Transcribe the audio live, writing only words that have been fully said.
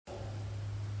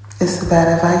It's the Bad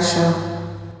Advice Show.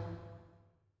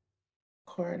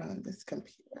 Record on this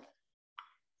computer.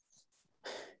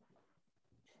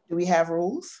 Do we have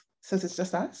rules since it's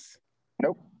just us?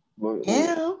 Nope.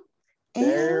 Yeah.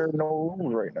 There are no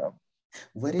rules right now.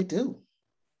 What it do?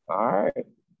 All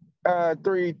right.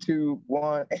 3, 2,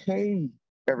 1. Hey,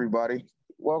 everybody.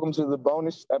 Welcome to the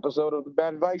bonus episode of the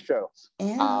Bad Advice Show.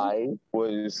 And I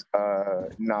was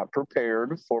not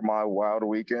prepared for my wild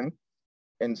weekend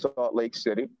in Salt Lake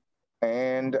City.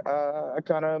 And I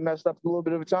kind of messed up a little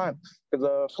bit of time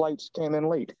because flights came in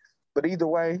late. But either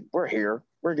way, we're here.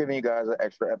 We're giving you guys an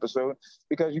extra episode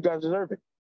because you guys deserve it.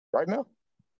 Right now.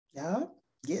 yeah,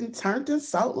 getting turned in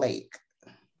Salt Lake.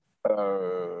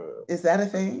 Is that a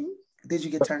thing? Did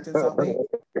you get turned in Salt Lake?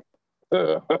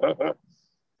 Oh,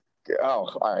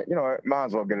 all right. You know what? Might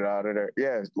as well get it out of there.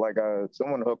 Yeah, it's like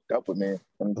someone hooked up with me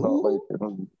in Salt Lake. It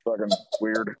was fucking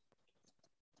weird.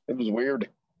 It was weird.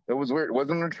 It was weird. It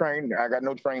wasn't a train. I got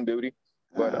no train duty.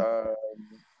 But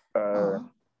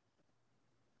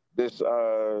this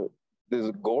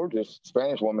gorgeous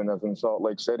Spanish woman that's in Salt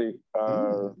Lake City,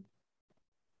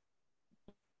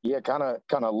 yeah, kind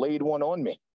of laid one on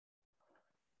me.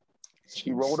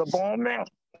 She rolled up on me.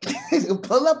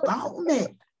 Pull up on me.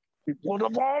 She pulled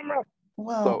up on me.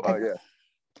 Well, So, yeah.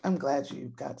 I'm glad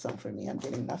you got some for me. I'm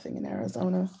getting nothing in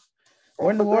Arizona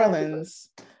or New Orleans.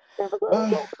 A little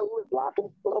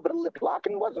bit of lip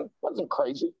locking wasn't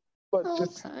crazy, but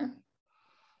just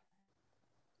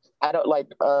I don't like.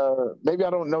 Maybe I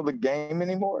don't know the game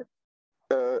anymore,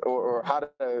 or how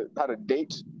to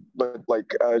date. But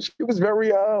like, she was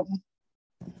very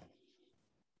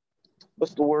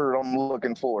what's the word I'm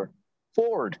looking for?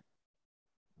 Forward.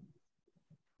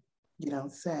 You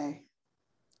don't say.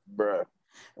 Bruh.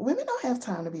 Women don't have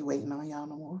time to be waiting on y'all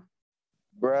no more.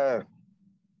 Bruh.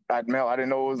 Mel, I didn't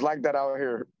know it was like that out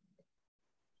here.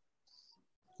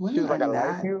 Women she was like, are I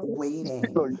not like you. waiting.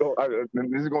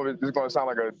 This is gonna sound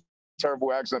like a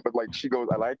terrible accent, but like she goes,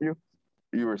 I like you.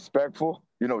 You're respectful.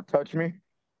 You know, touch me.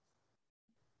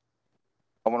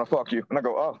 I want to fuck you. And I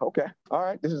go, oh, okay. All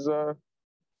right. This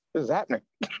is happening.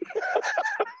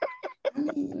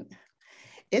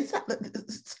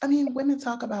 I mean, women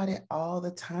talk about it all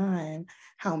the time,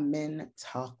 how men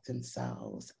talk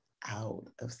themselves out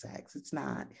of sex. It's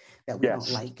not that we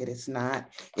don't like it. It's not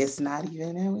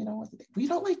even we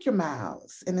don't like your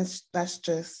mouths. And that's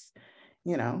just,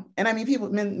 and I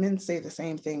mean men say the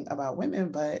same thing about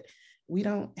women, but we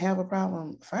don't have a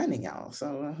problem finding y'all.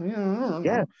 So I don't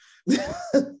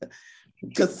know.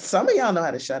 Because some of y'all know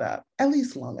how to shut up, at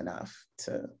least long enough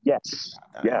to Yeah.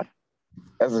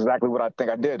 That's exactly what I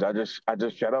think I did. I just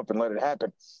shut up and let it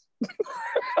happen. Is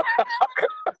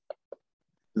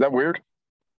that weird?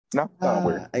 No, not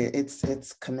weird.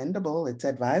 It's commendable. It's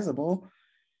advisable,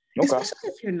 especially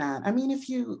if you're not. I mean, if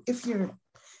you're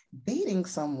dating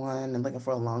someone and looking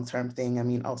for a long-term thing, I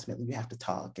mean, ultimately you have to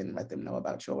talk and let them know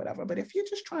about you or whatever. But if you're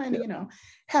just trying to,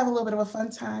 have a little bit of a fun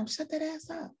time, shut that ass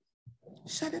up.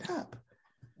 Shut it up.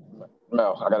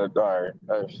 No, I got to. All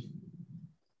right.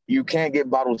 You can't get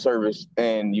bottle service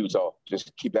in Utah.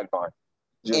 Just keep that in mind.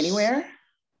 Anywhere?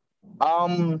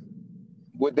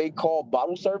 What they call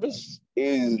bottle service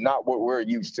is not what we're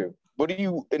used to. What do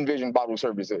you envision bottle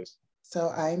service is?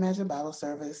 So I imagine bottle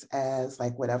service as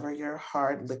like whatever your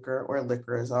hard liquor or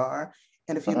liquors are,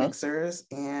 and a few mixers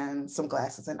and some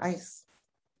glasses and ice.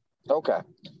 Okay.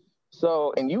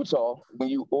 So in Utah, when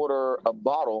you order a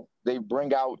bottle, they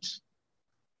bring out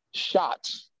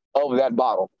shots of that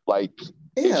bottle. Like, ew.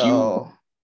 If you...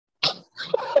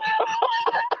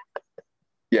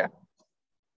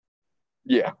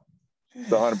 Yeah. It's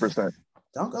 100%.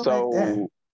 Don't go back there.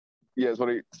 Yeah, so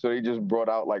they just brought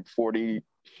out like 40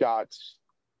 shots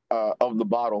of the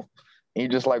bottle. And you're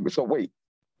just like, so wait,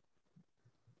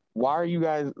 why is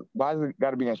it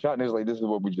got to be a shot? And it's like, this is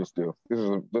what we just do. This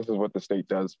is what the state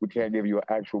does. We can't give you an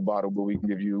actual bottle, but we can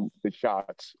give you the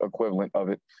shots equivalent of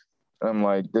it. And I'm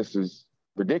like, this is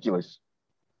ridiculous.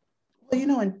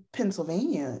 Well, in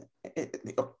Pennsylvania,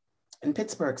 in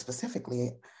Pittsburgh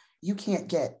specifically, you can't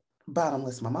get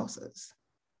bottomless mimosas.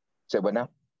 Say what now?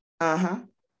 Now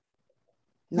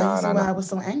you see why I was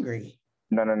so angry.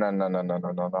 No.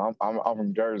 I'm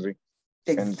from Jersey.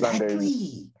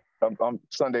 Exactly. And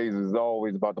Sundays is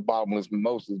always about the bottomless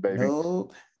mimosas, baby.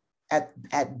 Nope.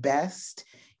 At best,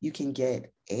 you can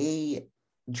get a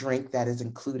drink that is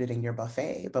included in your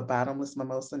buffet, but bottomless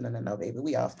mimosa, no, baby,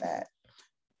 we off that.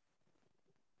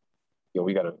 Yo,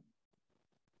 we gotta.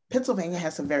 Pennsylvania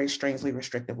has some very strangely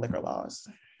restrictive liquor laws.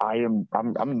 I'm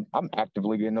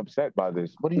actively getting upset by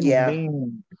this. What do you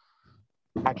mean?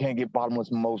 I can't get bottomless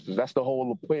mimosas. That's the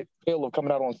whole appeal of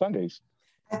coming out on Sundays.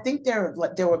 I think there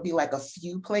would be like a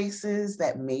few places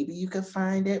that maybe you could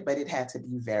find it, but it had to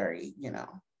be very,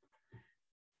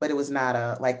 but it was not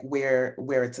a like where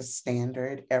it's a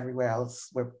standard everywhere else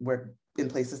where in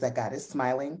places that God is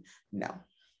smiling. No.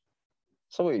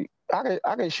 So wait, I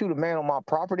can shoot a man on my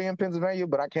property in Pennsylvania,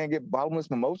 but I can't get bottomless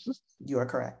mimosas? You are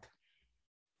correct.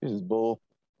 This is bull.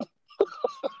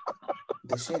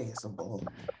 The shit is a bull.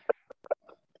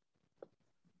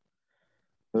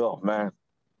 Oh man.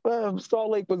 Well,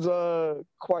 Salt Lake was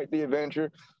quite the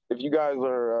adventure. If you guys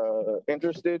are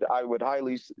interested, I would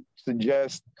highly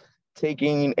suggest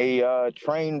taking a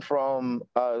train from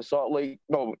Salt Lake.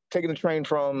 No, taking the train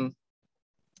from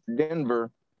Denver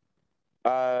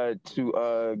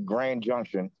to Grand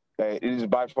Junction. It is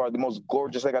by far the most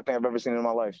gorgeous thing I think I've ever seen in my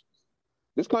life.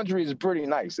 This country is pretty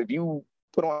nice. If you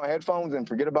put on headphones and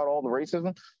forget about all the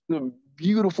racism, it's a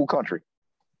beautiful country.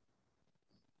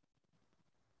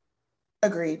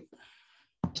 Agreed.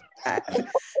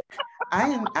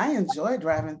 I enjoy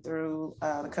driving through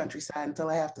the countryside until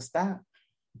I have to stop.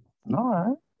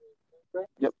 All right.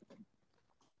 Yep.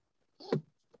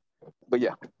 But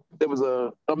yeah, it was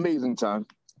an amazing time.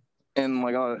 And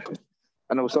like, I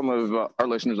know some of our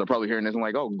listeners are probably hearing this and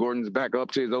like, oh, Gordon's back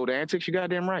up to his old antics. You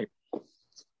goddamn right.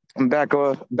 I'm back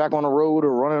on the road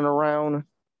or running around.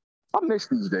 I miss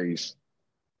these days.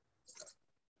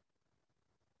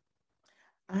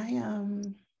 I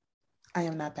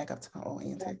am not back up to my old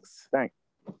antics. Thanks.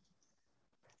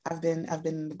 I've been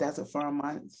in the desert for a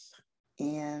month,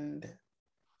 and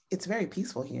it's very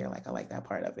peaceful here. Like I like that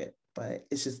part of it, but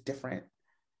it's just different.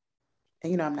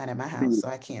 And I'm not at my house, so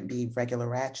I can't be regular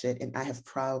ratchet. And I have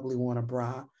probably worn a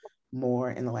bra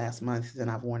more in the last month than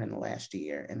I've worn in the last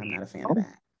year, and I'm not a fan of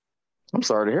that. I'm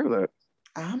sorry to hear that.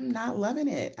 I'm not loving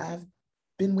it. I've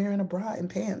been wearing a bra and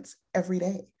pants every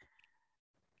day.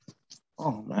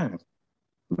 Oh man.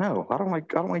 No, I don't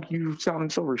like you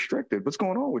sounding so restricted. What's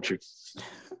going on with you?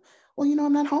 Well,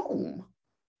 I'm not home.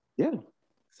 Yeah.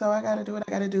 So I gotta do what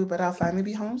I gotta do, but I'll finally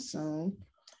be home soon.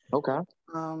 Okay.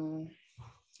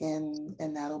 And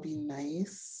that'll be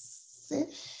nice-ish.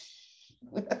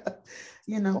 Okay.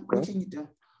 What can you do?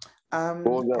 I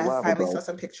finally saw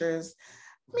some pictures.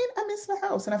 I mean, I miss my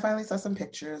house, and I finally saw some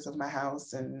pictures of my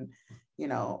house, and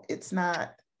it's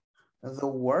not the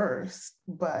worst,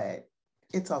 but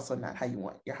it's also not how you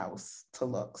want your house to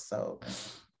look. So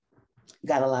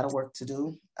got a lot of work to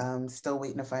do. Still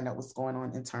waiting to find out what's going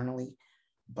on internally,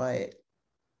 but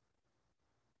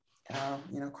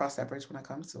cross that bridge when I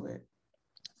come to it.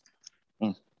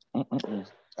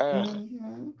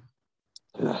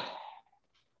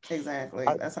 Exactly.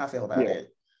 That's how I feel about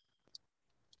it.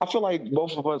 I feel like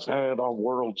both of us had our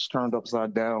worlds turned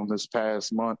upside down this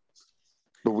past month,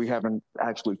 but we haven't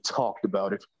actually talked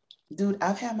about it. Dude,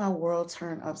 I've had my world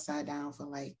turned upside down for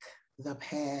like the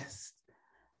past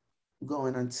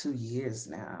going on 2 years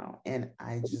now, and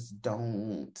I just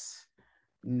don't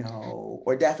know,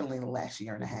 or definitely the last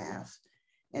year and a half.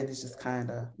 And it's just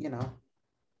kind of,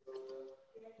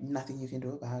 nothing you can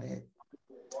do about it.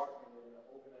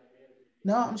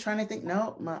 No, I'm trying to think.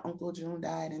 No, my Uncle June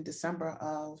died in December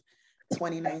of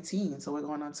 2019. So we're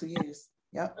going on 2 years.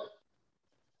 Yep.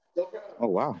 Oh,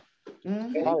 wow.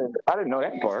 Mm-hmm. I didn't know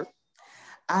that part.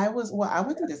 I went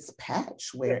through this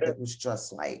patch where it was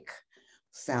just like,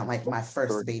 found like my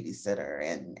first babysitter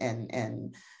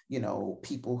and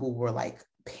people who were like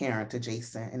parent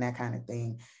adjacent and that kind of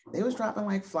thing. They was dropping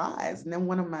like flies. And then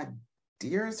one of my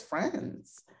dearest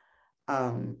friends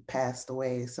passed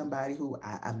away, somebody who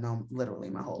I've known literally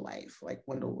my whole life. Like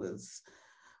Wendell was,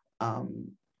 I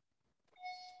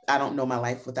don't know my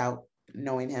life without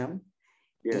knowing him.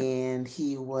 Yeah. And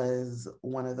he was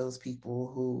one of those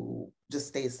people who just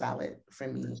stayed solid for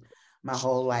me my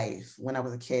whole life. When I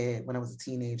was a kid, when I was a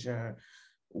teenager,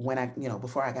 when I,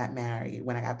 before I got married,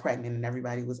 when I got pregnant and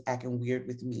everybody was acting weird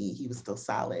with me, he was still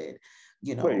solid.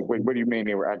 Wait, what do you mean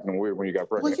they were acting weird when you got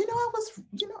pregnant? Well,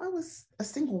 I was a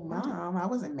single mom. I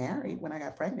wasn't married when I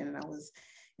got pregnant, and I was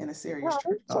in a serious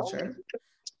church culture.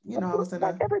 I was in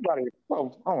everybody.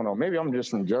 Well, I don't know. Maybe I'm just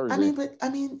from Jersey. But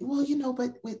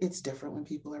it's different when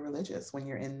people are religious. When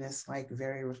you're in this like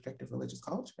very restrictive religious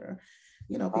culture,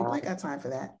 people ain't got time for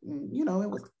that. And, it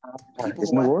was people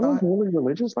who I thought really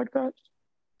religious like that.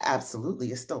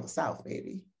 Absolutely, it's still the South,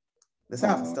 baby. The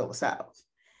South is still the South.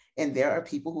 And there are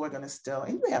people who are going to still,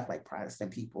 and you have like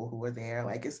Protestant people who are there.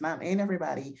 Like ain't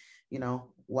everybody,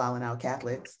 wilding out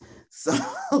Catholics. So,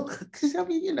 because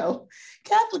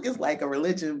Catholic is like a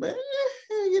religion, but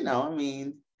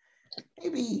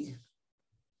maybe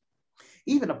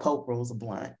even a Pope rolls a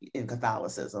blunt in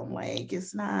Catholicism. Like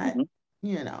it's not,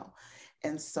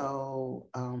 And so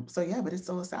yeah, but it's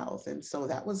still the South. And so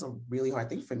that was a really hard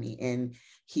thing for me. And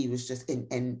he was just,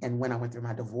 and when I went through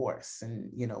my divorce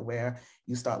and, where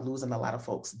you start losing a lot of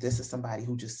folks, this is somebody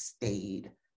who just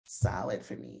stayed solid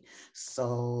for me.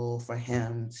 So for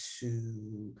him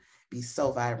to be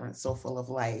so vibrant, so full of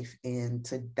life, and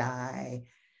to die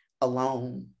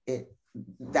alone,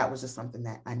 that was just something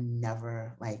that I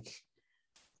never, like,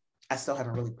 I still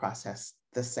haven't really processed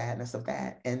the sadness of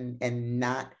that, and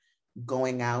not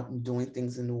going out and doing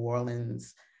things in New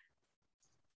Orleans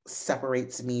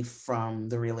separates me from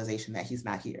the realization that he's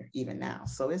not here even now.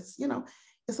 So it's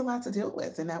a lot to deal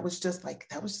with. And that was just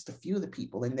a few of the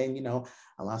people. And then,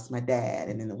 I lost my dad,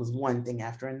 and then it was one thing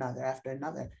after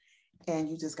another.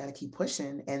 And you just got to keep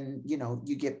pushing. And,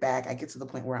 you get back, I get to the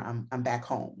point where I'm back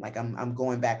home. Like I'm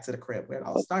going back to the crib where it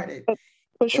all started.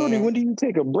 But Shorty, when do you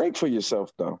take a break for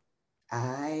yourself though?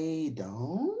 I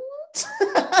don't.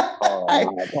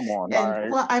 Oh, come on. And all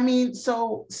right. well, I mean,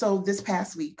 so this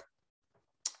past week,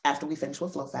 after we finished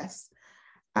with Flow Fest,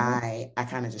 I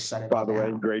kind of just shut it all down. By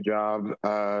the way, great job.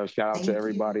 Shout out Thank to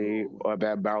everybody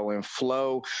at Barrel and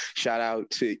Flow. Shout out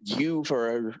to you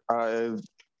for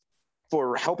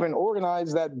helping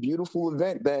organize that beautiful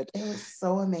event. It was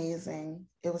so amazing.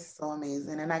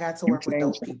 And I got to work with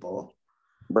dope people.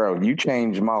 Bro, you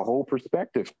changed my whole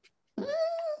perspective.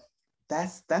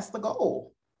 That's the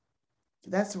goal.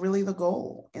 That's really the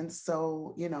goal. And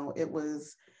so,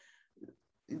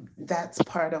 that's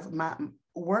part of my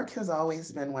work. Has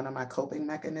always been one of my coping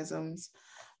mechanisms,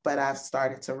 but I've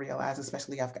started to realize,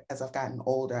 especially as I've gotten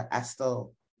older, I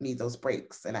still need those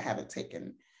breaks. And I haven't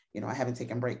taken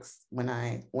breaks. When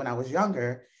I was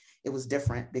younger, it was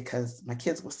different because my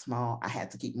kids were small. I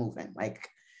had to keep moving. Like,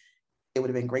 it would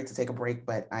have been great to take a break,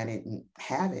 but I didn't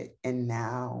have it. And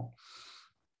now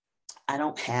I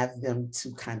don't have them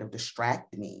to kind of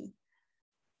distract me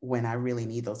when I really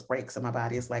need those breaks. And my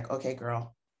body is like, okay,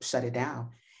 girl, shut it down.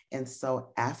 And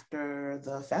so after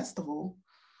the festival,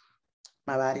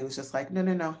 my body was just like,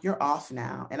 no, you're off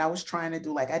now. And I was trying to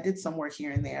do, I did some work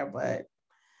here and there, but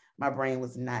my brain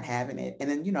was not having it. And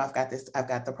then, I've got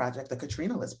the project, the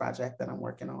Katrina List project that I'm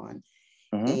working on.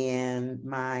 Mm-hmm. And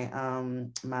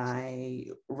my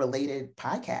related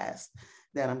podcast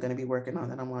that I'm going to be working on,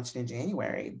 that I'm launching in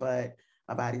January. But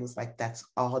my body was like, that's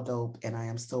all dope, and I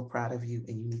am so proud of you,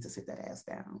 and you need to sit that ass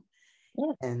down.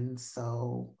 Yeah. And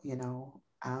so,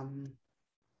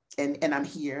 and I'm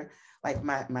here. Like,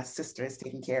 my sister is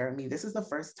taking care of me. This is the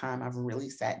first time I've really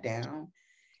sat down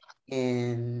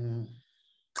in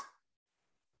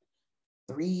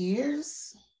 3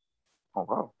 years. Oh,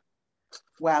 wow.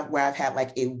 Where I've had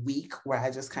like a week where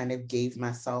I just kind of gave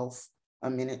myself a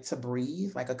minute to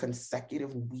breathe, like a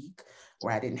consecutive week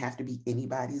where I didn't have to be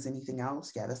anybody's anything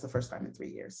else. Yeah, that's the first time in 3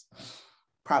 years.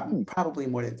 Probably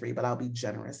more than 3, but I'll be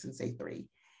generous and say 3.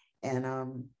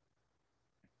 And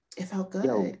it felt good.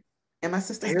 Yo, and my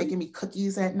sister's making me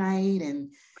cookies at night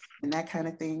and that kind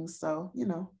of thing. So, You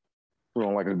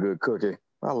don't like a good cookie.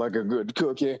 I like a good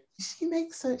cookie. She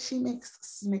makes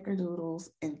snickerdoodles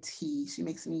and tea. She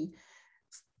makes me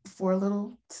 4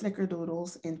 little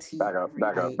snickerdoodles and tea. Back up.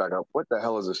 What the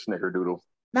hell is a snickerdoodle?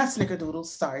 Not snickerdoodles,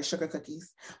 sorry, sugar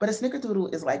cookies. But a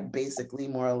snickerdoodle is like basically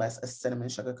more or less a cinnamon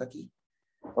sugar cookie.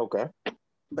 Okay.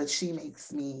 But she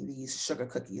makes me these sugar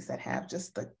cookies that have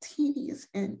just the teeniest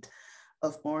hint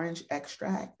of orange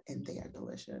extract, and they are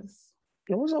delicious.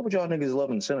 Yo, what's up with y'all niggas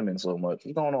loving cinnamon so much?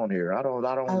 What's going on here? I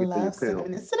love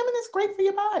cinnamon. Cinnamon is great for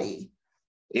your body.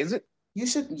 Is it? You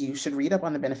should read up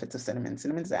on the benefits of cinnamon.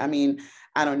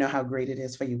 I don't know how great it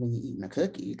is for you when you're eating a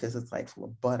cookie because it's like full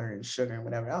of butter and sugar and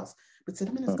whatever else. But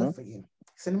cinnamon is good for you.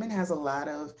 Cinnamon has a lot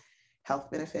of health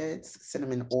benefits.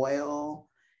 Cinnamon oil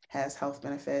has health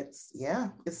benefits. Yeah,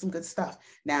 it's some good stuff.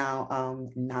 Now,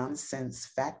 nonsense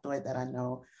factoid that I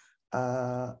know,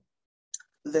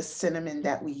 the cinnamon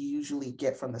that we usually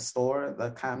get from the store,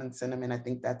 the common cinnamon, I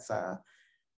think that's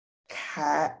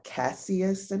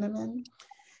cassia cinnamon.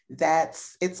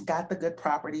 It's got the good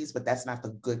properties, but that's not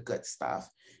the good stuff.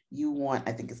 You want,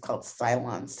 I think it's called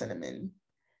Ceylon cinnamon.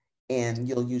 And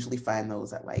you'll usually find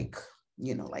those at like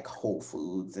Whole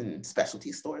Foods and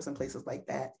specialty stores and places like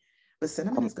that. But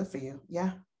cinnamon is good for you.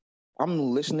 Yeah. I'm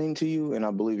listening to you and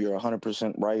I believe you're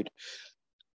 100% right.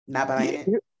 Not buying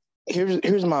it.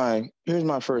 Here's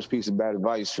my first piece of bad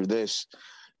advice for this.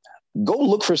 Go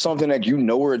look for something that you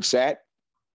know where it's at,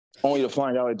 only to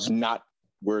find out it's not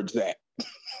where it's at.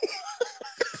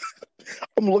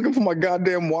 I'm looking for my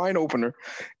goddamn wine opener,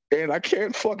 and I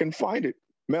can't fucking find it.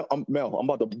 Mel, I'm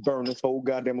about to burn this whole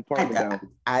goddamn apartment down.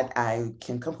 I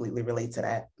can completely relate to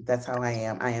that. That's how I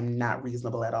am. I am not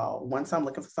reasonable at all. Once I'm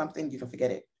looking for something, you can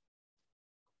forget it.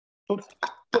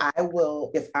 I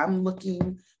will, if I'm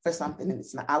looking for something and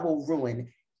it's not, I will ruin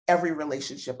every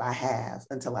relationship I have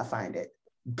until I find it.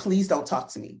 Please don't talk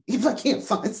to me if I can't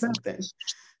find something.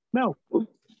 No,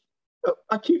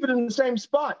 I keep it in the same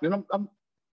spot, and I'm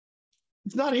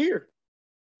it's not here.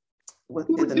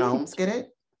 Did the gnomes get it?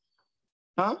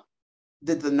 Huh?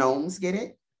 Did the gnomes get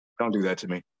it? Don't do that to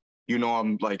me. You know,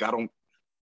 I'm like, I don't.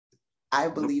 I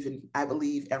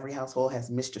believe every household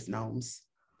has mischief gnomes.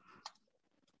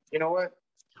 You know what?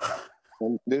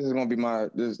 This is gonna be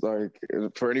like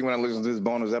for anyone that listens to this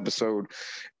bonus episode,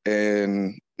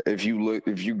 and if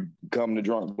you come to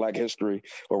Drunk Black History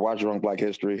or watch Drunk Black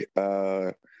History,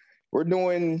 we're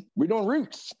doing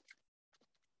roots.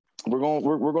 We're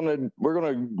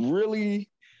gonna really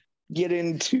get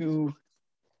into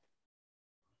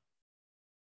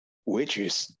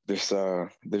witches this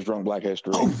Drunk Black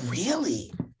History. Oh,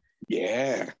 really?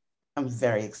 Yeah. I'm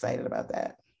very excited about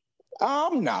that.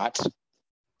 I'm not.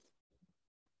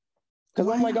 Because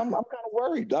I'm kind of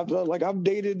worried. I've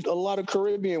dated a lot of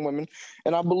Caribbean women,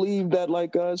 and I believe that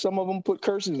some of them put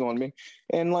curses on me,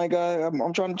 and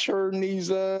I'm trying to churn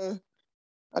these. I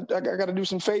got to do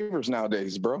some favors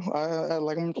nowadays, bro. I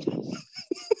like them.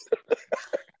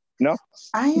 No,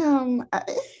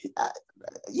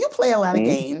 you play a lot of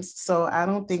games, so I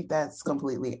don't think that's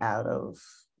completely out of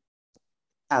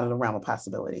the realm of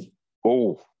possibility.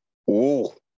 Oh.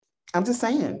 I'm just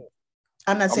saying.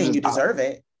 I'm not saying you deserve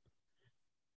it.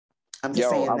 I'm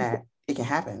just saying that it can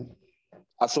happen.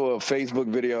 I saw a Facebook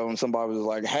video and somebody was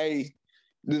like, hey,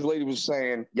 this lady was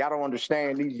saying, y'all don't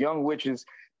understand these young witches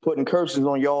putting curses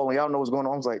on y'all and y'all know what's going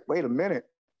on. I was like, wait a minute.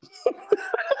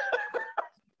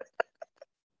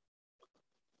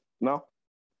 No,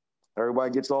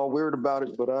 everybody gets all weird about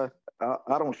it, but I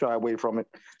don't shy away from it.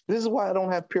 This is why I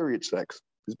don't have period sex.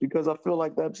 It's because I feel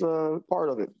like that's part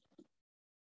of it.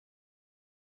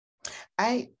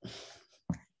 I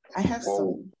have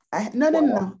some.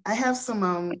 No. I have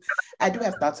some. I do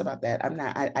have thoughts about that. I'm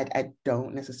not. I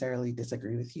don't necessarily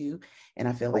disagree with you, and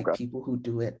I feel like people who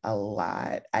do it a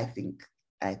lot. I think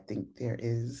there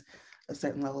is a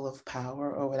certain level of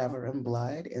power or whatever in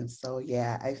blood, and so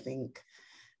yeah, I think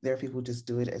there are people who just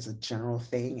do it as a general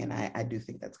thing, and I do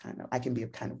think that's I can be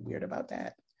kind of weird about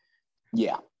that.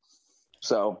 Yeah.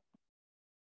 So.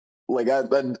 I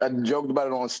joked about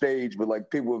it on stage, but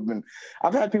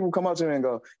I've had people come up to me and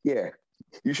go, yeah,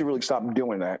 you should really stop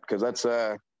doing that. Cause that's,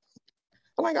 I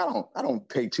don't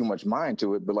pay too much mind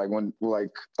to it. But when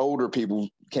older people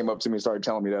came up to me and started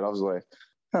telling me that, I was like,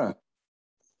 huh,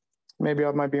 maybe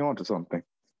I might be onto something.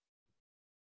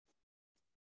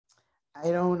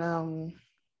 I don't,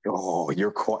 Oh,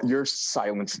 your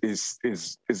silence is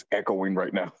echoing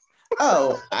right now.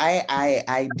 Oh,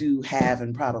 I do have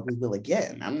and probably will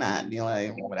again. I'm not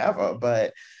whatever,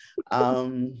 but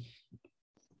I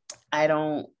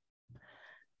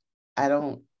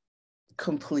don't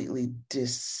completely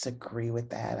disagree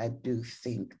with that. I do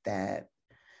think that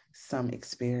some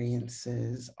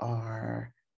experiences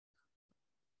are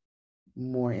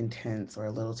more intense or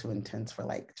a little too intense for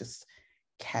just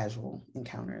casual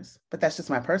encounters. But that's just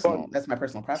my personal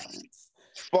preference.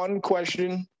 Fun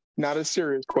question. Not a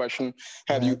serious question.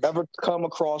 Have you ever come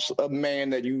across a man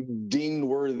that you deemed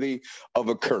worthy of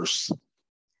a curse?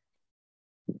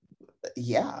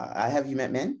 Yeah. Have you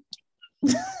met men?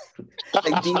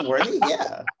 Deemed worthy?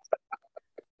 Yeah.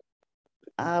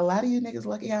 A lot of you niggas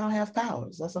lucky I don't have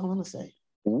powers. That's all I'm gonna say.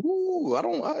 Ooh, I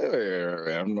don't.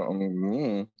 And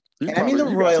I mean the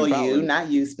royal you, not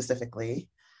you specifically.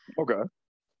 Okay.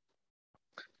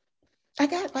 I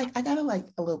got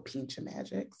a little pinch of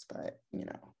magics, but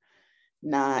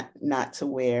not to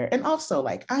where. And also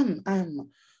I'm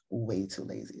way too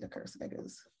lazy to curse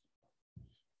niggas.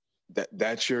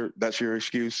 That's your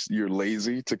excuse? You're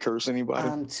lazy to curse anybody?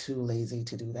 I'm too lazy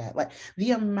to do that.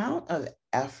 The amount of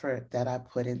effort that I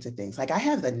put into things, I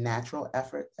have the natural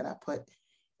effort that I put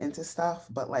into stuff,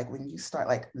 but when you start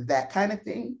that kind of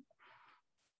thing,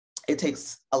 it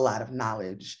takes a lot of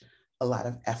knowledge, a lot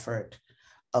of effort,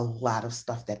 a lot of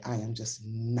stuff that I am just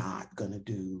not gonna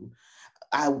do.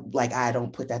 I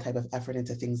don't put that type of effort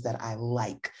into things that I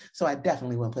like. So I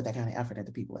definitely wouldn't put that kind of effort into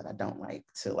people that I don't like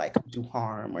to do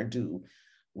harm or do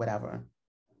whatever.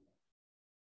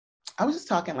 I was just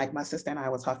talking, my sister and I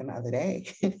were talking the other day.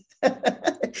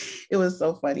 It was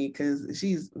so funny because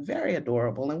she's very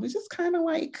adorable and we just kind of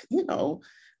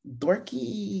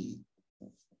dorky,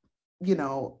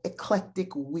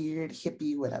 eclectic, weird,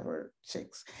 hippie, whatever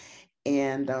chicks.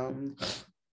 And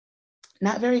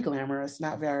not very glamorous,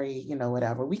 not very,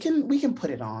 whatever. We can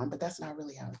put it on, but that's not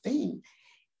really our thing.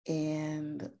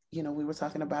 And, we were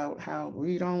talking about how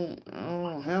we I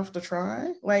don't have to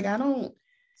try. Like, I don't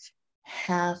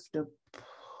have to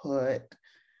put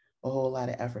a whole lot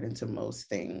of effort into most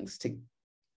things to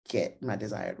get my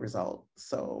desired result.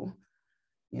 So,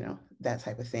 that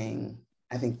type of thing.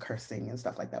 I think cursing and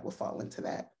stuff like that will fall into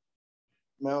that.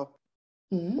 Mel,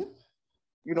 mm-hmm.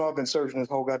 I've been searching this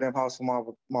whole goddamn house for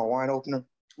my wine opener.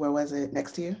 Where was it?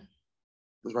 Next to you? It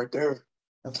was right there.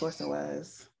 Of course it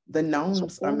was. The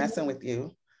gnomes are messing with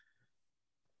you.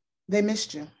 They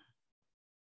missed you.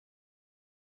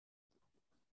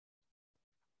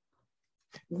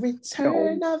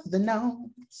 Return of the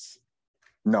gnomes.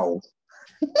 No.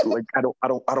 Like I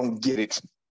don't get it.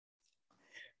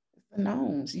 The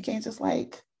gnomes. You can't just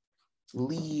like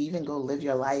leave and go live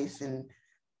your life in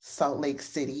Salt Lake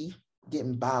City,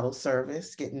 getting bottle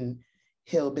service, getting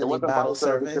hillbilly bottle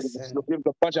service, and give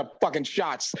a bunch of fucking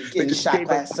shots. Getting shot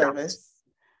glass service.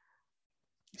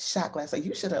 Shot glass. Like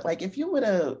you should have. Like if you would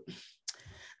have.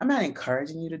 I'm not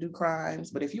encouraging you to do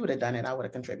crimes, but if you would have done it, I would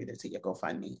have contributed to your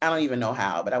GoFundMe. I don't even know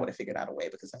how, but I would have figured out a way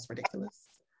because that's ridiculous.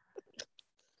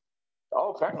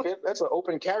 Oh, frankly, that's an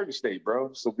open carry state,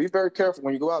 bro. So be very careful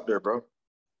when you go out there, bro.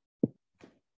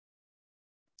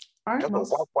 Aren't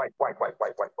most white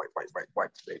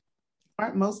state.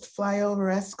 Aren't most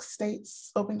flyover-esque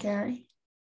states open carry?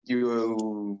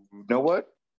 You know what?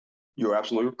 You're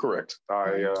absolutely correct.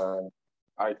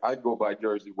 I go by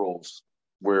Jersey rules,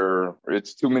 where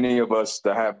it's too many of us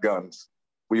to have guns.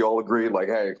 We all agreed, like,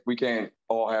 hey, we can't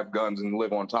all have guns and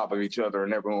live on top of each other,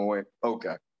 and everyone went,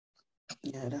 okay.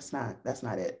 Yeah, that's not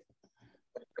it.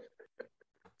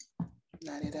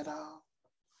 Not it at all.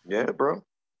 Yeah, bro.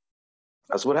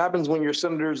 That's what happens when your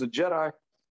senator's a Jedi.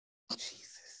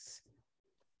 Jesus.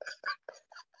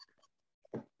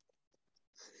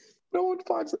 No one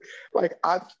finds it. Like,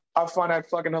 I find that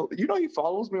fucking... he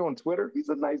follows me on Twitter? He's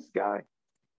a nice guy.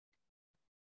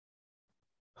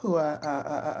 Who,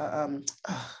 I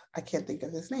can't think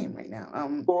of his name right now.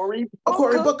 Cory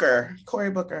Booker. Cory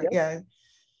Booker, yeah.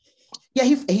 Yeah,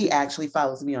 he actually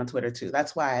follows me on Twitter, too.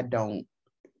 That's why I don't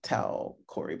tell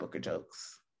Cory Booker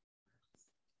jokes.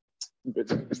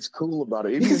 It's cool about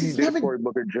it. Even if he did a Cory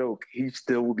Booker joke, he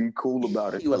still would be cool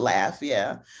about it. He would laugh,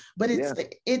 yeah. But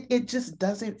it just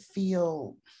doesn't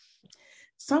feel...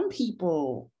 Some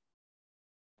people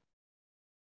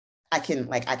I can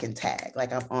tag,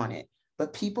 like I'm on it.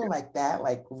 But people like that,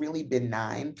 like really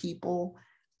benign people,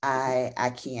 I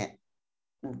can't,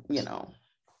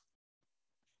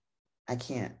 I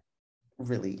can't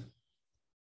really,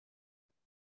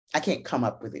 I can't come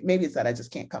up with it. Maybe it's that I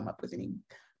just can't come up with any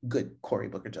good Cory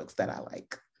Booker jokes that I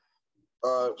like.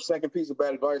 Second piece of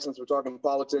bad advice, since we're talking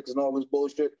politics and all this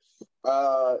bullshit,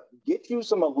 get you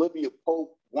some Olivia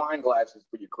Pope wine glasses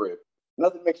for your crib.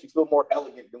 Nothing makes you feel more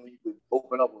elegant than when you could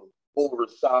open up an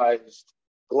oversized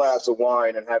glass of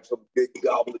wine and have some big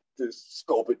goblet to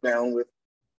sculpt it down with.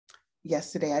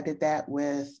 Yesterday, I did that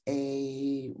with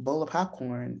a bowl of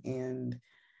popcorn, and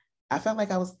I felt like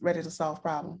I was ready to solve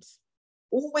problems.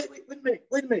 Oh, wait a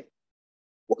minute.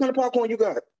 What kind of popcorn you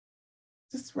got?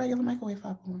 Just regular microwave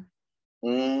popcorn.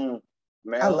 Mel,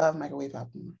 I love microwave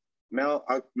popcorn. Mel,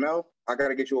 I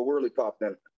gotta get you a whirly pop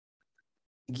then.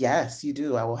 Yes, you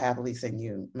do. I will happily send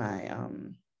you my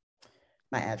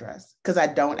my address, because I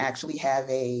don't actually have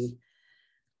a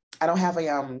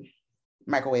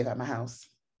microwave at my house.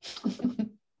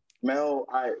 Mel,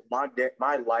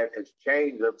 my life has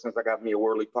changed ever since I got me a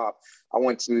whirly pop. I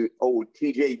went to old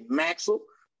TJ Maxwell.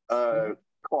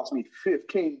 Cost me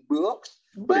 $15,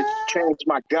 but it's changed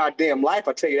my goddamn life.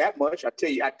 I tell you that much. I tell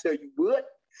you what.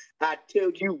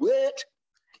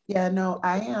 Yeah, no,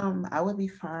 I would be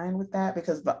fine with that,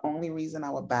 because the only reason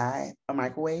I would buy a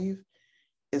microwave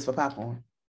is for popcorn.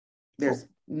 There's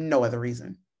no other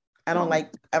reason. I don't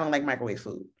like microwave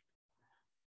food.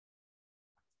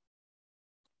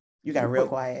 You got real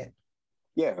quiet.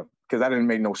 Yeah, because that didn't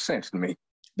make no sense to me.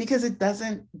 Because it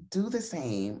doesn't do the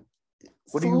same.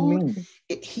 What do you mean?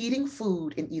 Heating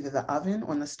food in either the oven,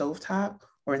 on the stovetop,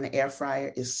 or in the air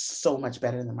fryer is so much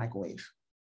better than the microwave.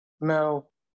 No.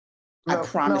 I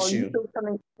promise you.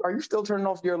 Are you still turning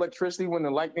off your electricity when the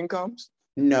lightning comes?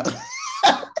 No.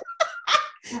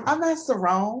 I'm not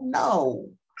Sarone. No.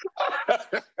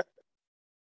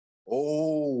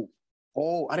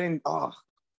 I didn't.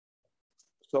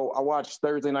 So I watched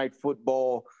Thursday Night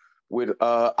Football with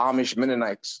Amish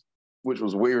Mennonites, which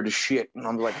was weird as shit. And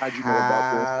I'm like, how'd you know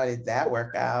about this? How did that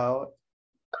work out?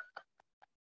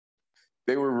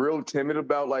 They were real timid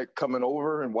about like coming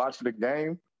over and watching the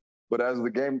game. But as the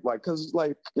game, like, cause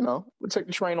like, we take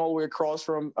the train all the way across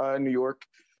from New York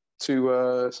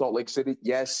to Salt Lake City.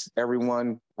 Yes,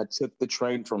 everyone. I took the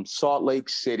train from Salt Lake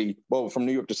City. Well, from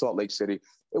New York to Salt Lake City.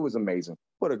 It was amazing.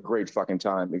 What a great fucking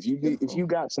time. If you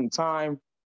got some time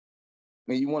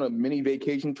and you want a mini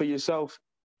vacation for yourself,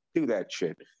 do that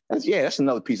shit. That's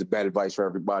another piece of bad advice for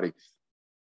everybody.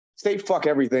 Say fuck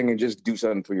everything and just do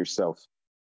something for yourself.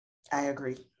 I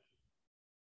agree.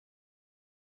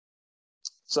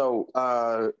 So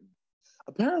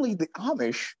apparently the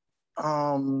Amish,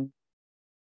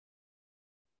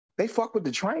 they fuck with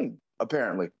the train.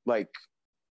 Apparently, like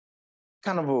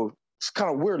kind of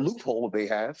a weird loophole they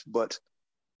have. But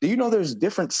do you know there's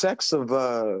different sects of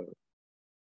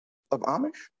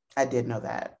Amish? I did know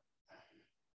that.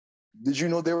 Did you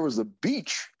know there was a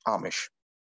beach Amish?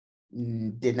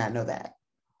 Did not know that.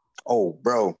 Oh,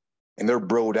 bro, and they're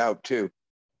broed out too.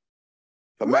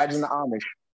 Imagine What? the Amish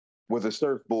with a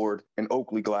surfboard and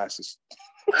Oakley glasses.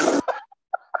 I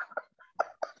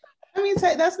mean,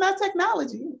 that's not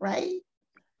technology, right?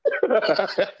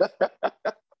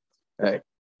 Hey,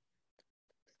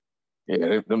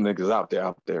 yeah, them niggas out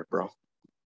there, bro.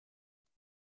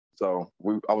 So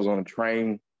I was on a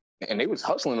train, and they was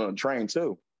hustling on a train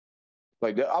too.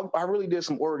 Like I really did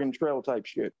some Oregon Trail type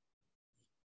shit.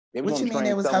 They was What on you the mean train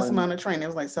they was selling, hustling on the train? They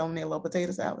was like selling their little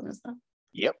potato salad and stuff.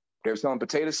 Yep, they were selling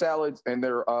potato salads and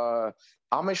their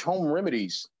Amish home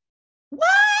remedies.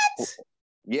 What?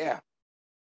 Yeah,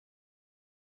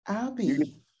 I'll you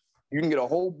be. can get a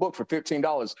whole book for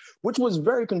 $15, which was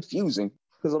very confusing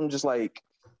because I'm just like,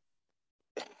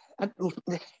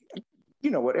 you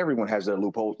know what? Everyone has their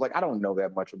loopholes. Like, I don't know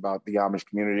that much about the Amish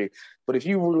community, but if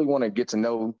you really want to get to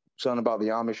know something about the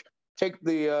Amish, take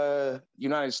the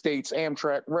United States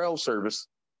Amtrak rail service.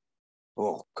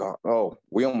 Oh God! Oh,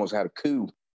 we almost had a coup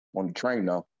on the train,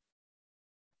 though.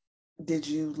 Did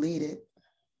you lead it?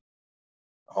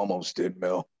 Almost did,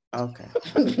 Mel. Okay.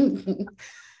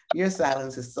 Your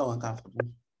silence is so uncomfortable.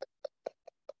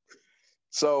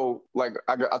 So, like,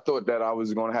 I thought that I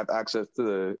was going to have access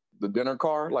to the dinner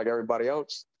car like everybody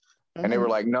else. Mm-hmm. And they were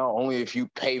like, no, only if you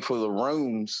pay for the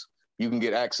rooms, you can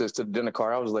get access to the dinner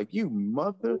car. I was like, you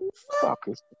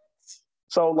motherfuckers.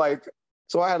 So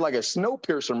I had like a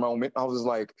Snowpiercer moment. I was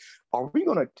like, are we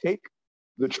going to take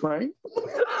the train?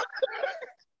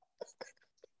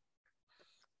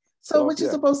 So what you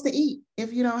supposed to eat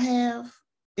if you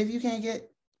can't get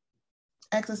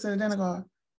access to the dinner car?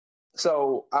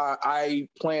 So I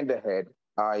planned ahead.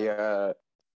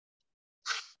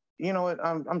 You know what?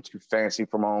 I'm too fancy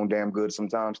for my own damn good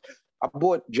sometimes. I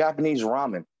bought Japanese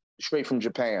ramen straight from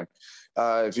Japan.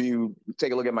 If you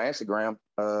take a look at my Instagram,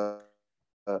 I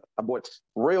bought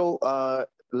real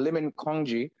lemon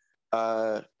congee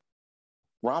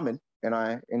ramen, and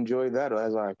I enjoyed that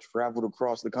as I traveled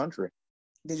across the country.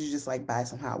 Did you just like buy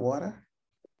some hot water?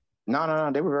 No.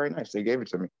 They were very nice. They gave it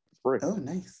to me for free. Oh,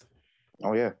 nice.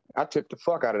 Oh yeah, I tipped the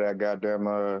fuck out of that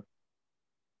goddamn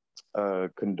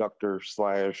conductor /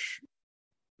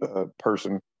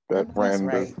 person that ran.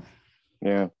 Right.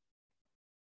 Yeah,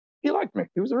 he liked me.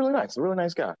 He was a really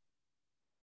nice guy.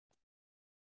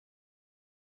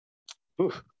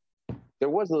 Oof. There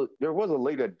was a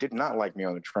lady that did not like me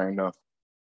on the train though.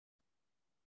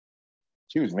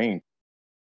 She was mean.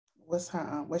 What's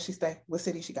her? Where she stay? What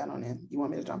city she got on in? You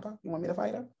want me to jump her? You want me to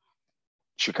fight her?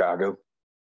 Chicago.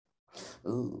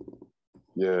 Ooh.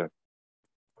 Yeah.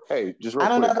 Hey, just real I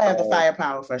don't quick, know if I have the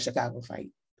firepower for a Chicago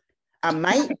fight. I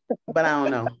might, but I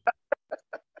don't know.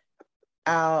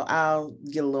 I'll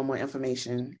get a little more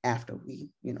information after we,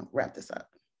 wrap this up.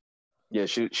 Yeah,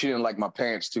 she didn't like my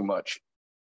pants too much.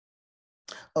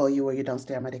 Oh, you wear your don't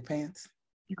stare at my dick pants?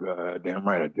 You goddamn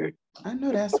right I did. I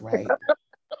know that's right.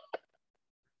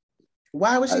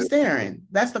 Why was she staring?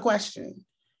 That's the question.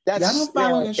 Y'all don't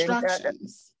follow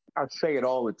instructions. I say it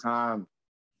all the time.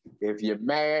 If you're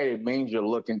mad, it means you're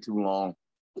looking too long.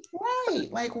 Right.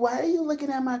 Like, why are you looking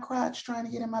at my crotch trying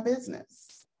to get in my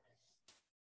business?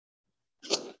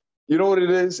 You know what it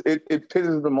is? It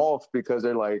pisses them off because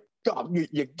they're like, God,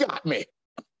 you got me.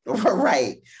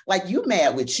 Right. Like, you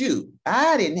mad with you.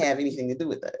 I didn't have anything to do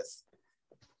with this.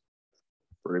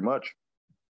 Pretty much.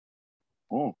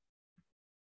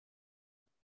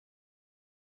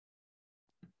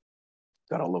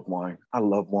 God, I love wine. I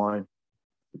love wine.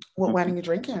 What wine are you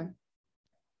drinking?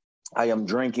 I am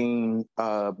drinking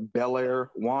Bel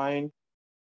Air wine,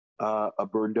 a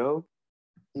Bordeaux,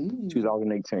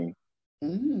 2018.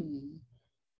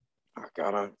 I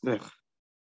gotta.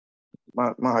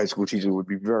 My high school teacher would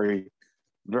be very,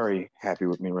 very happy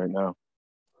with me right now.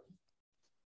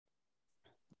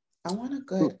 I want a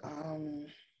good.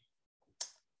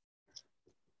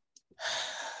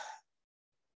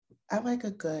 I like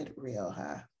a good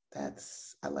Rioja.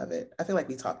 I love it. I feel like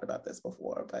we talked about this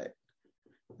before, but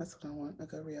that's what I want, a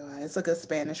good real eye. It's a good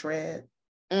Spanish red.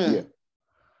 Yeah.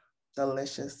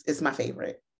 Delicious. It's my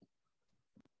favorite.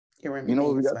 It You know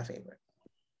what remains my favorite.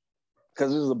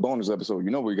 Because this is a bonus episode.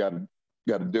 You know what we got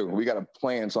to do? We got to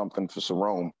plan something for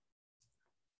Sarome.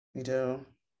 We do.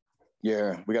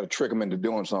 Yeah, we got to trick him into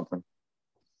doing something.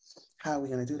 How are we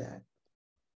going to do that?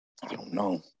 I don't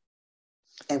know.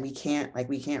 And we can't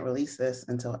release this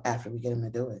until after we get him to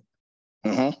do it.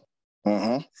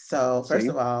 So first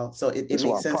of all, so it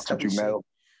makes sense that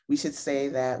we should say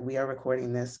that we are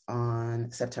recording this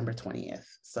on September 20th.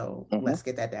 So let's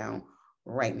get that down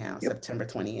right now. Yep. September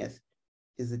 20th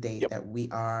is the date that we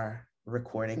are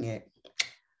recording it.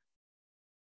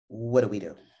 What do we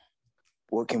do?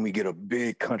 What can we get a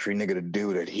big country nigga to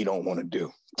do that he don't want to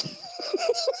do?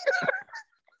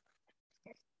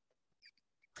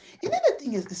 And then the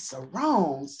thing is, the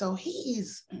Sarome, so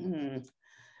he's,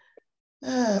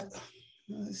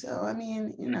 so I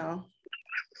mean, you know.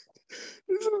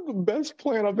 This is the best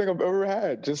plan I think I've ever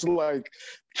had. Just like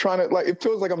trying to, like, it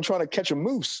feels like I'm trying to catch a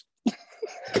moose.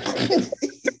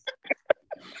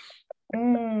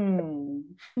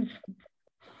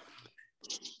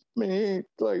 Man,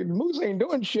 like, moose ain't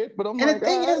doing shit, but I'm and like, the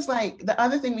thing is, like, the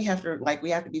other thing we have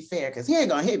to be fair, because he ain't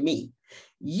gonna hit me.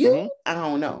 You, I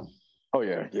don't know. Oh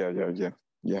yeah.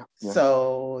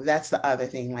 So that's the other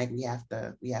thing. Like, we have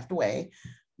to weigh,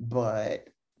 but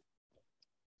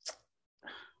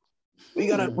we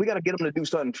gotta get him to do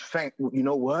something. You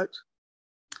know what?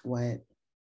 What?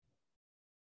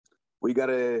 We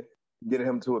gotta get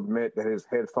him to admit that his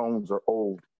headphones are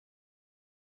old.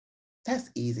 That's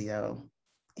easy though.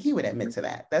 He would admit to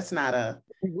that. That's not a.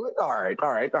 All right.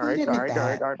 All right.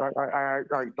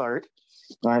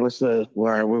 Let's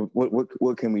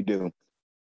what can we do?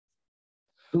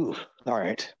 Ooh, all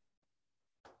right.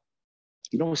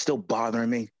 You know what's still bothering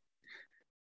me?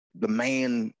 The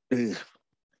man.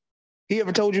 He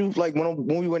ever told you, like, when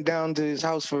we went down to his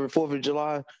house for 4th of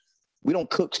July, we don't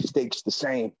cook steaks the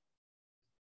same.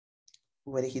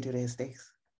 What did he do to his steaks?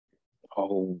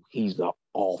 Oh, he's an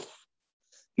off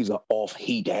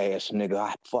heat ass nigga.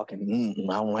 I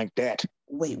don't like that.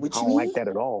 Wait, what you mean? I don't like that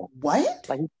at all. What?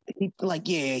 Like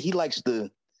he likes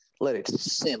to let it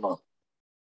simmer.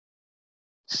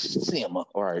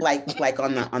 All right. Like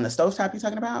on the stovetop you're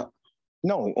talking about?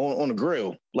 No, on the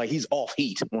grill. Like, he's off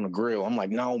heat on the grill. I'm like,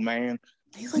 no, man.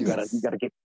 He's like, you gotta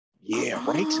get. Yeah,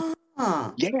 right.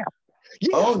 Yeah.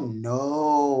 Oh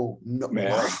no.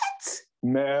 Mel. What?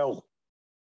 Mel.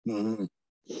 Mm-hmm.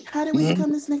 How did we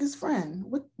become this nigga's friend?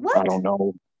 What? I don't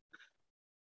know.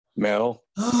 Mel.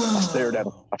 I stared at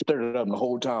him the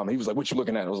whole time. He was like, "What you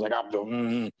looking at?" I was like, "I'm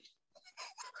doing."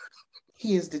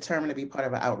 He is determined to be part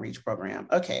of an outreach program.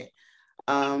 Okay.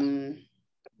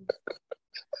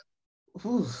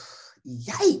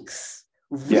 Yikes.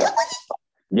 Really?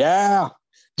 Yeah.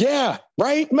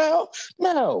 Right, Mel?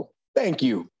 Mel, thank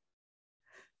you.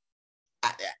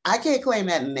 I can't claim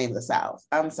that in the name of the South.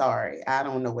 I'm sorry. I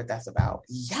don't know what that's about.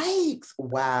 Yikes.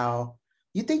 Wow.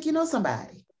 You think you know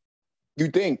somebody? You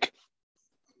think?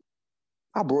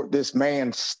 I brought this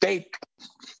man steak.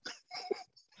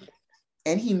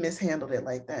 And he mishandled it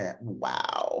like that.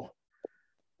 Wow.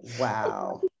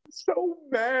 So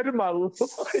mad in my life.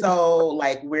 So,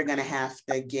 like, we're going to have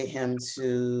to get him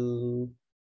to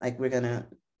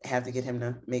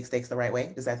make steaks the right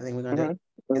way. Is that the thing we're going to do?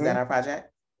 Is that our project?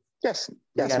 Yes.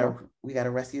 We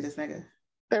gotta rescue this nigga.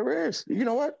 There is. You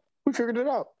know what? We figured it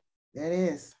out. There it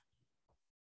is.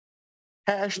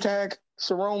 Hashtag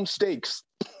Sarome Steaks.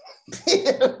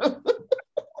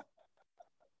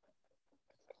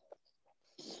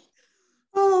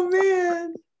 Oh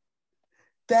man.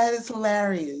 That is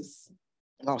hilarious.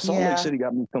 Oh, Salt Lake City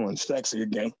got me feeling sexy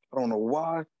again. I don't know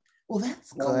why. Well,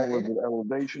 that's good.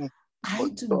 Elevation. I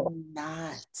do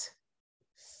not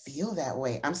feel that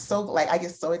way. I'm so, I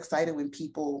get so excited when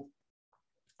people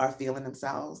are feeling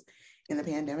themselves in the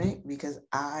pandemic, because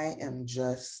I am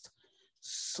just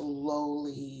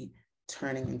slowly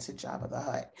turning into Jabba the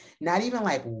Hutt. Not even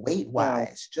like weight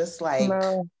wise, just like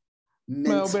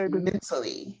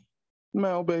mentally.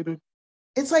 Mel, baby.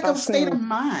 It's like a state of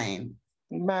mind.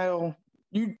 Mel,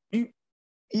 you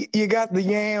got the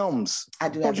yams. I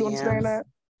do have the yams. Don't you understand that?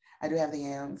 I do have the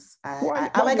yams. I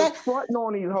fronting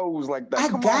on these hoes like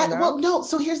that.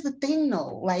 So here's the thing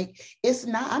though. Like,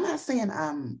 I'm not saying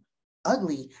I'm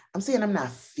ugly. I'm saying I'm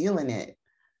not feeling it.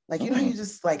 Like, you know, you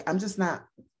just like, I'm just not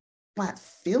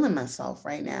feeling myself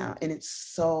right now. And it's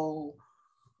so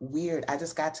weird. I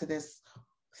just got to this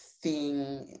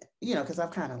thing, you know, because I've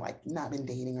kind of like not been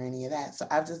dating or any of that. So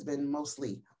I've just been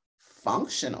mostly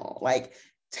functional. Like,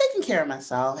 taking care of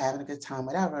myself, having a good time,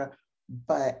 whatever.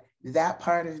 But that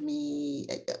part of me,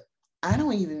 I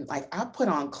don't even like, I put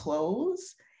on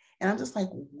clothes and I'm just like,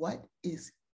 what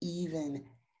is even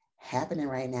happening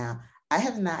right now? I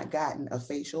have not gotten a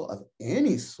facial of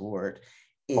any sort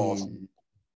in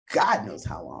God knows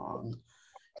how long.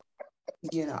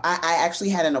 You know, I actually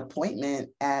had an appointment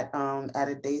at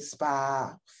a day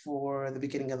spa for the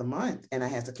beginning of the month, and I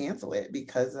had to cancel it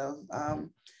because of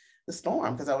the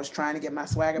storm, because I was trying to get my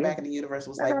swagger back, and the universe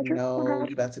was like, no,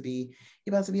 you about to be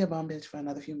a bum bitch for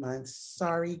another few months.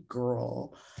 Sorry,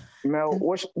 girl. Mel,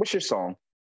 what's your song?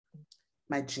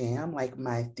 My jam, like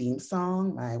my theme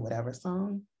song, my whatever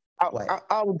song.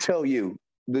 I will tell you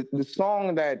the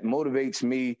song that motivates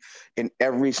me in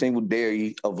every single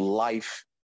day of life,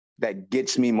 that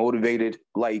gets me motivated.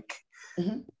 Like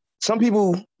some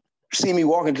people see me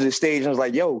walking to the stage and was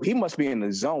like, yo, he must be in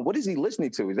the zone. What is he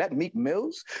listening to? Is that Meek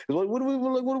Mills?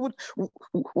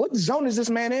 What zone is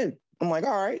this man in? I'm like,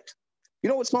 all right. You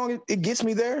know what song it gets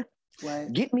me there?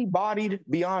 What? Get Me Bodied,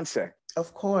 Beyonce.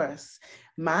 Of course.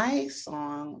 My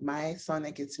song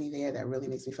that gets me there, that really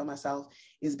makes me feel myself,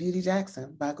 is Beauty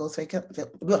Jackson by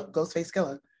Ghostface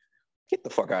Killer. Get the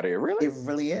fuck out of here, really? It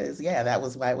really is. Yeah, that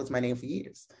was why it was my name for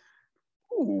years.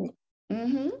 Ooh.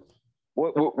 Mm-hmm.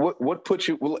 What put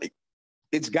you, well,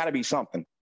 it's got to be something.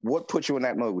 What put you in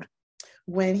that mood?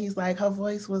 When he's like, her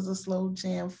voice was a slow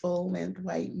jam, full length,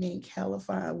 white mink, hella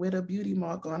fine, with a beauty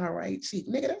mark on her right cheek.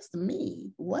 Nigga, that's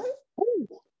me. What? Ooh.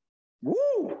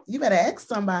 Woo. You better ask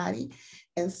somebody.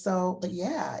 And so, but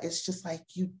yeah, it's just like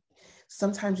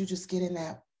sometimes you just get in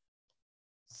that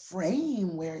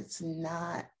frame where it's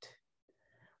not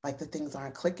like the things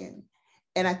aren't clicking.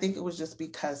 And I think it was just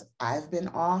because I've been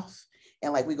off,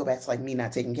 and like we go back to like me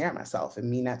not taking care of myself and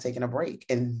me not taking a break.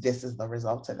 And this is the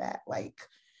result of that. Like,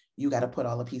 you got to put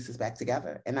all the pieces back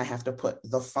together. And I have to put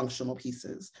the functional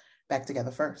pieces back together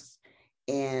first.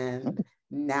 And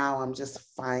now I'm just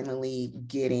finally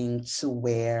getting to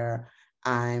where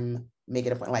I'm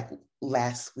making a point. Like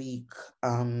last week,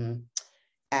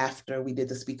 after we did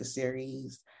the speaker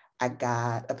series, I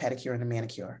got a pedicure and a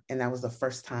manicure. And that was the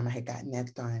first time I had gotten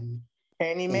that done.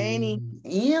 Annie Manny.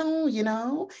 You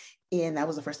know, and that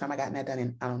was the first time I got that done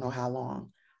in I don't know how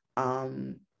long.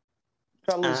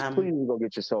 Fellas, please go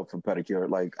get yourself a pedicure.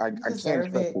 Like I can't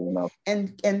stress it enough.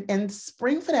 And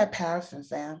spring for that paraffin,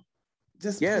 fam.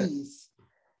 Just please.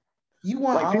 You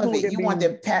want like all of it. You want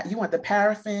the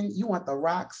paraffin. You want the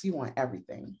rocks. You want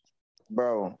everything,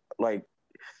 bro. Like,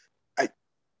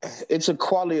 it's a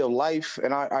quality of life,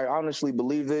 and I honestly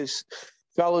believe this,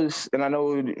 fellas. And I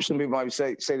know some people might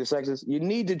say the sexist. You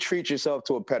need to treat yourself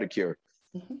to a pedicure.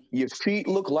 Mm-hmm. Your feet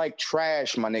look like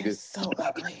trash, my niggas. So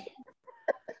ugly.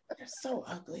 They're so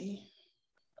ugly.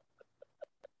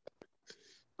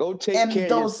 Go take care of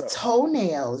yourself. And those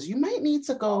toenails, you might need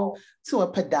to go to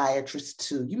a podiatrist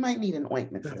too. You might need an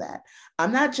ointment for that.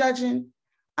 I'm not judging.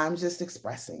 I'm just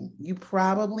expressing. You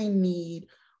probably need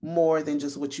more than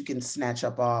just what you can snatch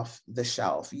up off the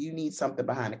shelf. You need something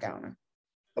behind the counter.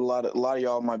 A lot of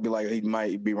y'all might be like, he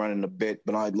might be running a bit,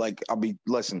 but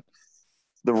listen.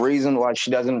 The reason why she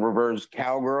doesn't reverse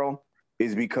cowgirl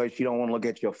is because she don't want to look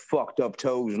at your fucked up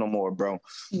toes no more, bro.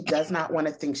 She does not want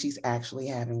to think she's actually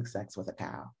having sex with a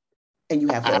cow. And you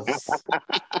have hooves.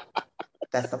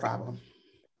 That's the problem.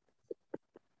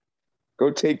 Go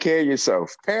take care of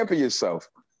yourself. Pamper yourself.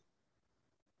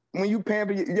 When you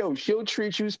pamper, she'll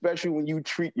treat you special when you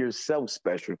treat yourself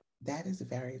special. That is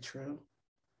very true.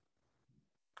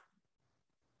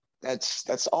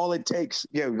 That's all it takes.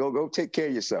 Yeah, go take care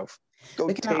of yourself.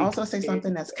 But can I also say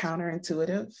something that's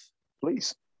counterintuitive?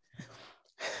 Please.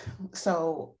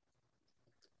 So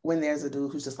when there's a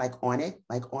dude who's just like on it,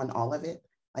 like on all of it,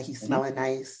 like he's smelling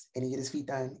nice and he get his feet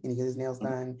done and he get his nails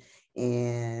done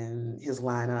and his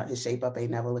lineup, his shape up ain't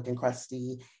never looking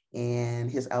crusty and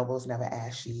his elbows never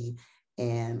ashy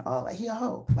and all like he a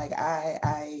hoe. Like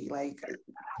I like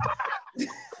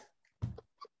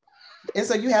and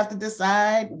so you have to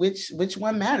decide which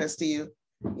one matters to you.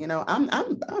 You know, I'm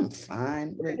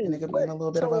fine with a nigga being a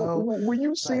little bit of a hoe. When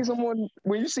you see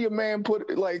when you see a man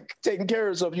put like taking care of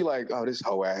himself, you like, oh, this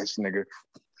hoe ass nigga.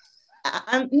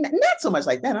 I'm not so much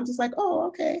like that. I'm just like, oh,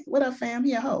 okay, what up, fam?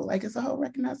 He a hoe. Like it's a hoe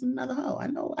recognizing another hoe. I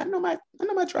know my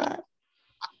tribe.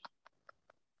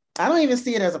 I don't even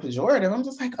see it as a pejorative. I'm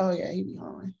just like, oh yeah, he be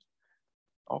hoeing.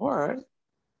 All right.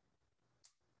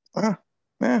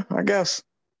 Yeah, I guess.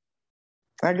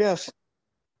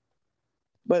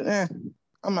 But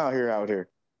I'm out here.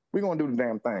 We're gonna do the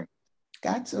damn thing.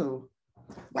 Got to.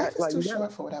 Life is too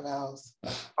short for whatever else.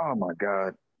 Oh my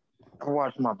God. I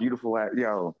watched my beautiful ass.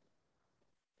 Yo.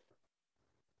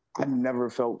 I never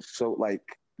felt so like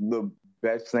the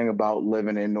best thing about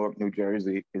living in Newark, New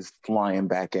Jersey is flying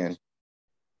back in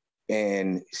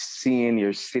and seeing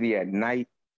your city at night.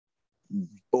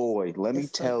 Boy, let me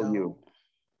tell you,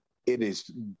 it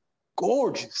is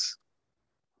gorgeous.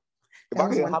 If I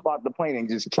could hop out the plane and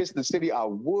just kiss the city, I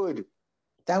would.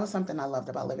 That was something I loved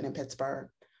about living in Pittsburgh.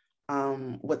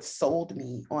 What sold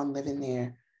me on living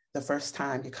there the first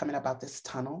time, you're coming up out this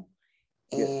tunnel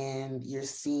and you're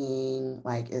seeing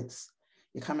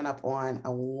you're coming up on, I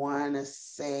want to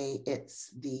say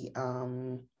it's the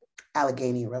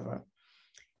Allegheny River.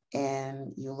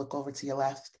 And you look over to your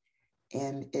left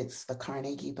and it's the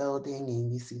Carnegie building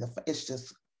and you see it's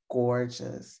just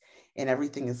gorgeous. And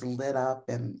everything is lit up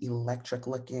and electric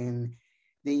looking.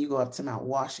 Then you go up to Mount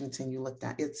Washington, you look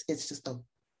down. It's just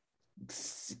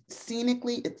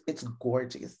scenically, it's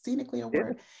gorgeous. Scenically a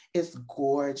word. It's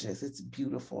gorgeous. It's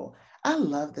beautiful. I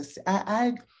love this.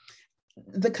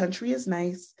 The country is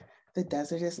nice. The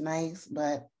desert is nice,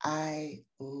 but I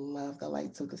love the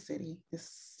lights of the city.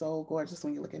 It's so gorgeous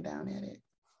when you're looking down at it.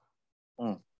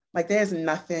 Like there's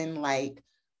nothing like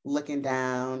looking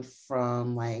down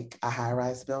from like a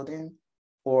high-rise building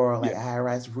or like a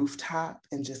high-rise rooftop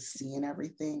and just seeing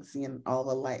everything, seeing all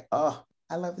the light. Oh,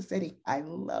 I love the city. I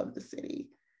love the city.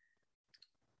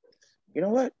 You know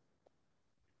what?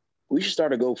 We should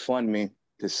start a GoFundMe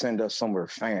to send us somewhere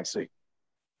fancy.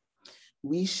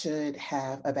 We should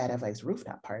have a Bad Advice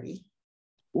rooftop party.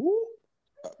 Ooh,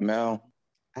 Mel.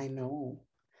 I know.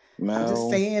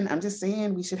 Mel. I'm just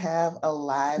saying we should have a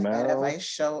live Bad Advice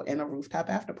show and a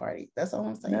rooftop after party. That's all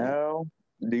I'm saying. Mel,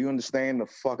 do you understand the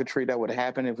fucketry that would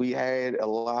happen if we had a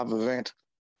live event?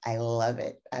 I love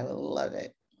it. I would love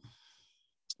it.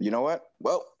 You know what?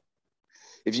 Well,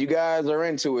 if you guys are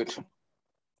into it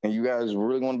and you guys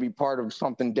really want to be part of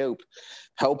something dope,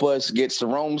 help us get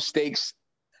Sarome Steaks.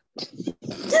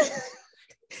 The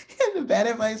Bad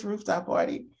Advice rooftop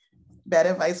party. Bad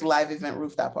Advice live event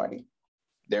rooftop party.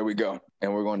 There we go.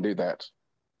 And we're going to do that.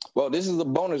 Well, this is a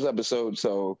bonus episode,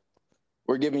 so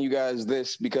we're giving you guys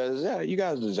this because you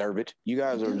guys deserve it. You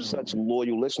guys are such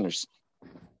loyal listeners.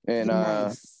 And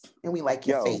nice. And we like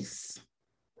your face.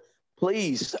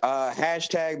 Please,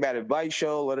 hashtag Bad Advice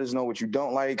Show. Let us know what you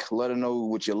don't like. Let us know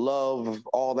what you love,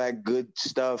 all that good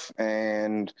stuff.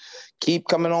 And keep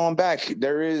coming on back.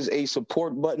 There is a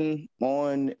support button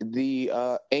on the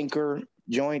Anchor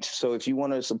joint. So if you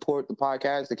want to support the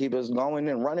podcast to keep us going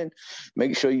and running,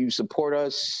 make sure you support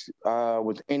us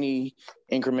with any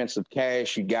increments of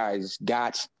cash you guys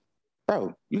got.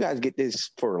 Bro, you guys get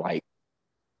this for like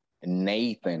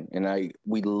Nathan. And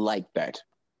we like that.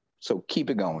 So keep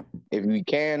it going. If we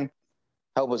can,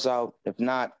 help us out. If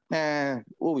not,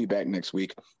 we'll be back next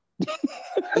week.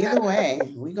 Either way,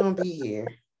 we're going to be here.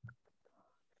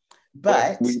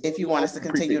 But if you want us to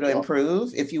continue to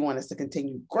improve, if you want us to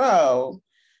continue to grow,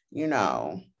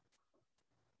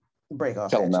 break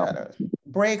off that chatter.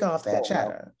 Break off that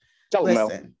chatter.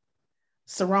 Listen,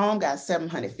 Sarome got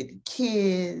 750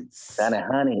 kids.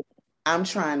 700. I'm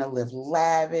trying to live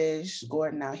lavish.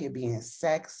 Gordon out here being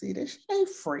sexy. This shit ain't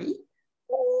free.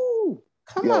 Ooh.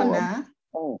 Come on now.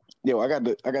 I got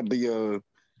the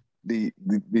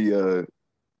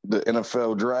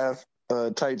NFL draft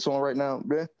tights on right now.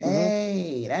 Yeah.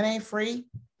 Hey, that ain't free.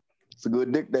 It's a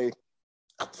good dick day.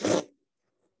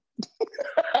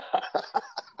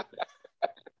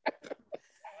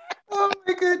 Oh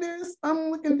my goodness. I'm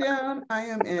looking down. I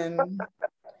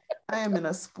am in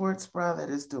a sports bra that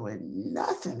is doing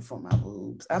nothing for my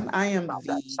boobs. Stop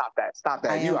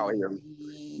that. You out here.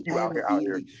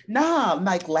 Nah,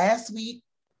 like last week,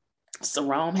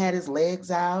 Sarome had his legs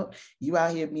out. You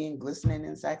out here being glistening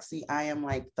and sexy. I am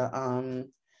like I'm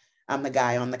the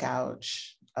guy on the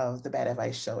couch of the Bad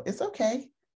Advice Show. It's okay.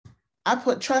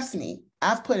 Trust me,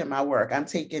 I've put in my work. I'm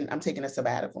taking a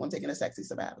sabbatical. I'm taking a sexy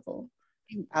sabbatical.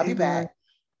 I'll be back.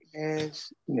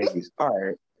 Yes, niggas. All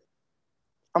right.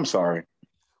 I'm sorry.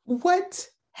 What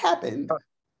happened?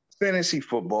 Fantasy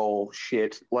football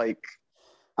shit. Like,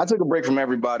 I took a break from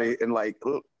everybody and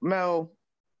Mel,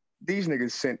 this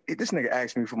nigga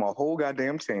asked me for my whole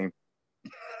goddamn team.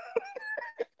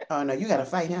 Oh no, you gotta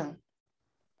fight him.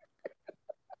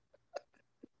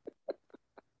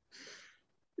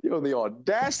 Yo, the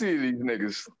audacity of these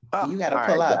niggas. You gotta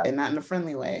pull up and not in a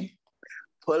friendly way.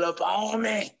 Pull up on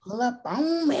me. Pull up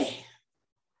on me.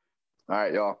 All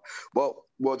right, y'all. Well,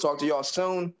 we'll talk to y'all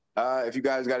soon. If you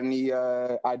guys got any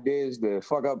ideas to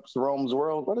fuck up Sarome's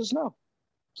world, let us know.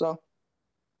 So,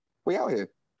 we out here.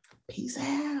 Peace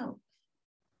out.